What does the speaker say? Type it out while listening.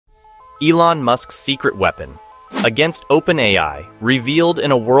Elon Musk's secret weapon. Against OpenAI, revealed in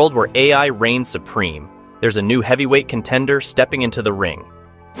a world where AI reigns supreme, there's a new heavyweight contender stepping into the ring.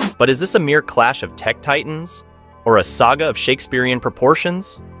 But is this a mere clash of tech titans? Or a saga of Shakespearean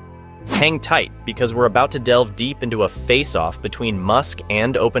proportions? Hang tight, because we're about to delve deep into a face-off between Musk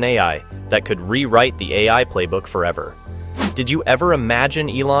and OpenAI that could rewrite the AI playbook forever. Did you ever imagine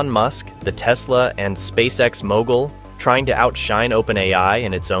Elon Musk, the Tesla and SpaceX mogul, trying to outshine OpenAI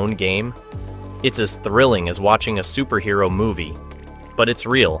in its own game? It's as thrilling as watching a superhero movie, but it's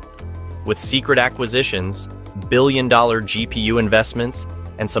real. With secret acquisitions, billion-dollar GPU investments,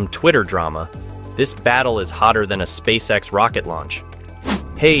 and some Twitter drama, this battle is hotter than a SpaceX rocket launch.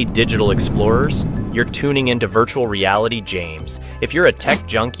 Hey, digital explorers, you're tuning into Virtual Reality James. If you're a tech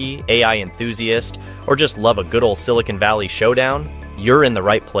junkie, AI enthusiast, or just love a good old Silicon Valley showdown, you're in the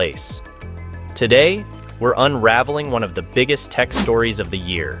right place. Today, we're unraveling one of the biggest tech stories of the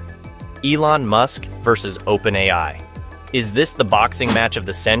year. Elon Musk versus OpenAI. Is this the boxing match of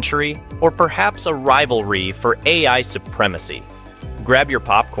the century, or perhaps a rivalry for AI supremacy? Grab your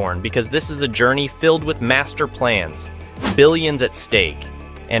popcorn, because this is a journey filled with master plans, billions at stake,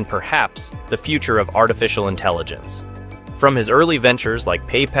 and perhaps the future of artificial intelligence. From his early ventures like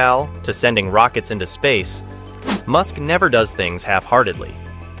PayPal to sending rockets into space, Musk never does things half-heartedly.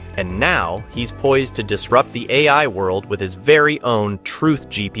 And now he's poised to disrupt the AI world with his very own Truth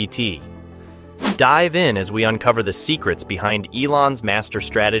GPT. Dive in as we uncover the secrets behind Elon's master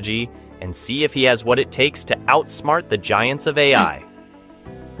strategy and see if he has what it takes to outsmart the giants of AI.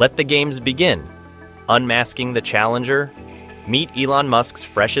 Let the games begin. Unmasking the challenger. Meet Elon Musk's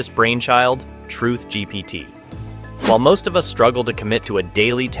freshest brainchild, Truth GPT. While most of us struggle to commit to a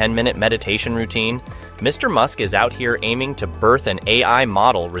daily 10-minute meditation routine, Mr. Musk is out here aiming to birth an AI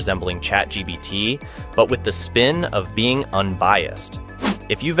model resembling ChatGPT, but with the spin of being unbiased.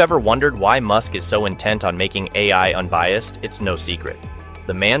 If you've ever wondered why Musk is so intent on making AI unbiased, it's no secret.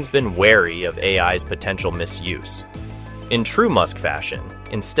 The man's been wary of AI's potential misuse. In true Musk fashion,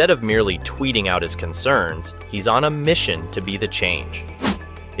 instead of merely tweeting out his concerns, he's on a mission to be the change.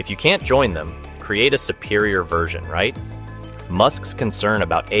 If you can't join them, create a superior version, right? Musk's concern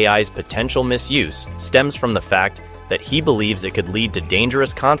about AI's potential misuse stems from the fact that he believes it could lead to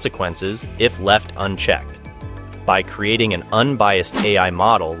dangerous consequences if left unchecked. By creating an unbiased AI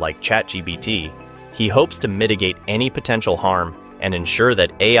model like ChatGPT, he hopes to mitigate any potential harm and ensure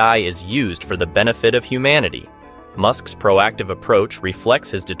that AI is used for the benefit of humanity. Musk's proactive approach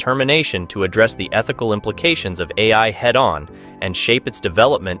reflects his determination to address the ethical implications of AI head-on and shape its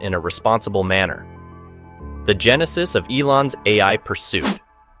development in a responsible manner. The genesis of Elon's AI pursuit.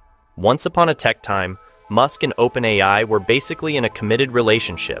 Once upon a tech time, Musk and OpenAI were basically in a committed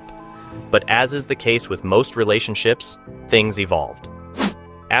relationship. But as is the case with most relationships, things evolved.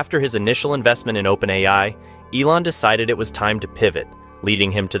 After his initial investment in OpenAI, Elon decided it was time to pivot,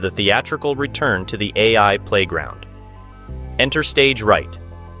 leading him to the theatrical return to the AI playground. Enter stage right,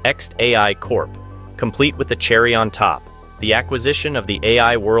 xAI Corp, complete with the cherry on top, the acquisition of the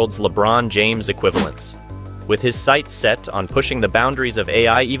AI world's LeBron James equivalents. With his sights set on pushing the boundaries of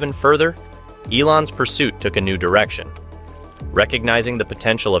AI even further, Elon's pursuit took a new direction. Recognizing the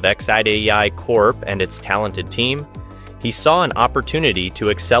potential of xAI Corp and its talented team, he saw an opportunity to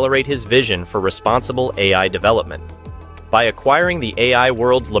accelerate his vision for responsible AI development. By acquiring the AI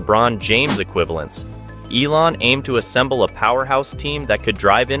world's LeBron James equivalents, Elon aimed to assemble a powerhouse team that could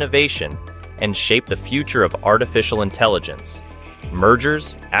drive innovation and shape the future of artificial intelligence.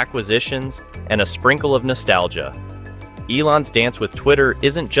 Mergers, acquisitions, and a sprinkle of nostalgia. Elon's dance with Twitter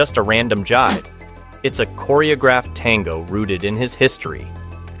isn't just a random jive. It's a choreographed tango rooted in his history.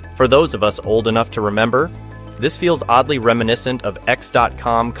 For those of us old enough to remember, this feels oddly reminiscent of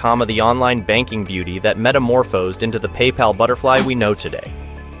X.com, the online banking beauty that metamorphosed into the PayPal butterfly we know today.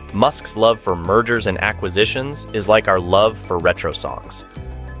 Musk's love for mergers and acquisitions is like our love for retro songs.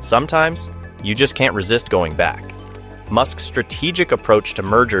 Sometimes, you just can't resist going back. Musk's strategic approach to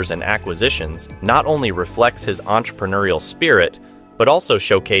mergers and acquisitions not only reflects his entrepreneurial spirit, but also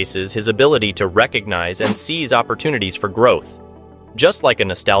showcases his ability to recognize and seize opportunities for growth. Just like a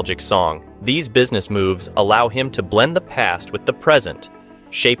nostalgic song, these business moves allow him to blend the past with the present,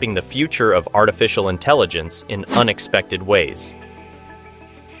 shaping the future of artificial intelligence in unexpected ways.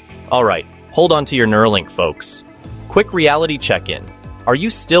 Alright, hold on to your Neuralink, folks. Quick reality check-in. Are you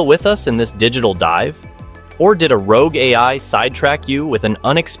still with us in this digital dive? Or did a rogue AI sidetrack you with an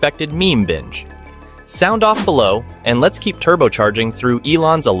unexpected meme binge? Sound off below, and let's keep turbocharging through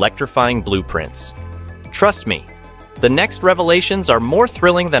Elon's electrifying blueprints. Trust me, the next revelations are more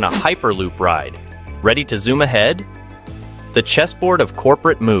thrilling than a Hyperloop ride. Ready to zoom ahead? The chessboard of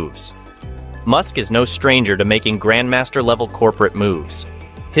corporate moves. Musk is no stranger to making grandmaster-level corporate moves.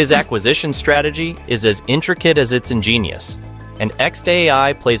 His acquisition strategy is as intricate as it's ingenious, and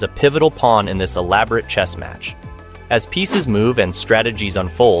xAI plays a pivotal pawn in this elaborate chess match. As pieces move and strategies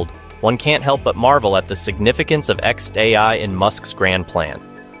unfold, one can't help but marvel at the significance of xAI in Musk's grand plan.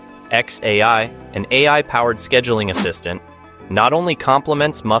 xAI, an AI-powered scheduling assistant, not only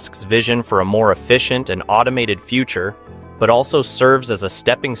complements Musk's vision for a more efficient and automated future, but also serves as a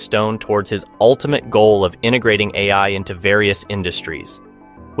stepping stone towards his ultimate goal of integrating AI into various industries.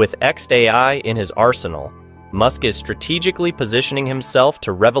 With xAI in his arsenal, Musk is strategically positioning himself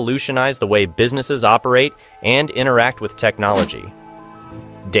to revolutionize the way businesses operate and interact with technology.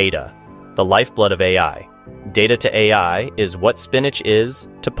 Data, the lifeblood of AI. Data to AI is what spinach is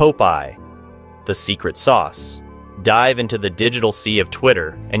to Popeye. The secret sauce. Dive into the digital sea of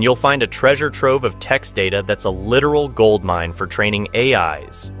Twitter, and you'll find a treasure trove of text data that's a literal goldmine for training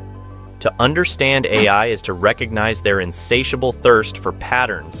AIs. To understand AI is to recognize their insatiable thirst for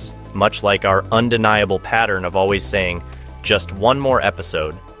patterns, much like our undeniable pattern of always saying, just one more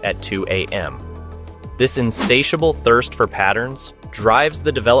episode at 2 a.m. This insatiable thirst for patterns drives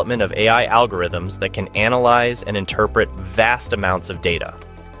the development of AI algorithms that can analyze and interpret vast amounts of data.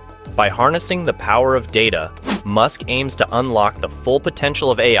 By harnessing the power of data, Musk aims to unlock the full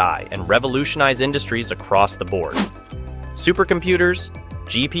potential of AI and revolutionize industries across the board. Supercomputers,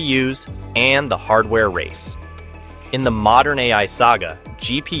 GPUs, and the hardware race. In the modern AI saga,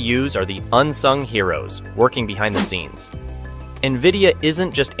 GPUs are the unsung heroes working behind the scenes. NVIDIA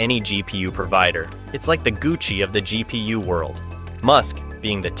isn't just any GPU provider, it's like the Gucci of the GPU world. Musk,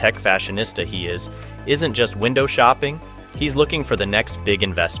 being the tech fashionista he is, isn't just window shopping, he's looking for the next big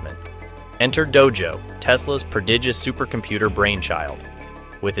investment. Enter Dojo, Tesla's prodigious supercomputer brainchild.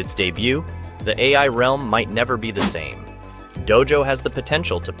 With its debut, the AI realm might never be the same. Dojo has the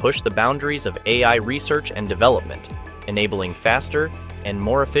potential to push the boundaries of AI research and development, enabling faster and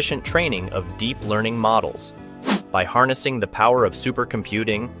more efficient training of deep learning models. By harnessing the power of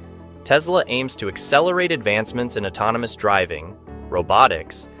supercomputing, Tesla aims to accelerate advancements in autonomous driving,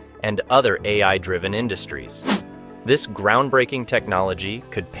 robotics, and other AI-driven industries. This groundbreaking technology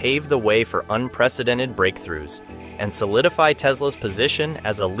could pave the way for unprecedented breakthroughs and solidify Tesla's position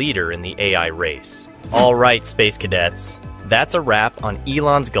as a leader in the AI race. All right, Space Cadets, that's a wrap on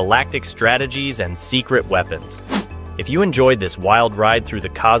Elon's galactic strategies and secret weapons. If you enjoyed this wild ride through the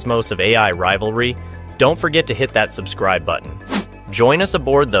cosmos of AI rivalry, don't forget to hit that subscribe button. Join us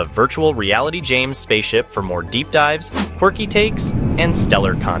aboard the virtual reality James spaceship for more deep dives, quirky takes, and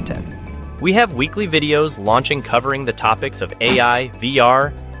stellar content. We have weekly videos launching covering the topics of AI,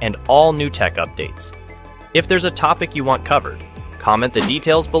 VR, and all new tech updates. If there's a topic you want covered, comment the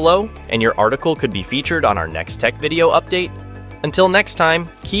details below and your article could be featured on our next tech video update. Until next time,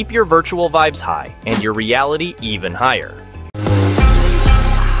 keep your virtual vibes high and your reality even higher.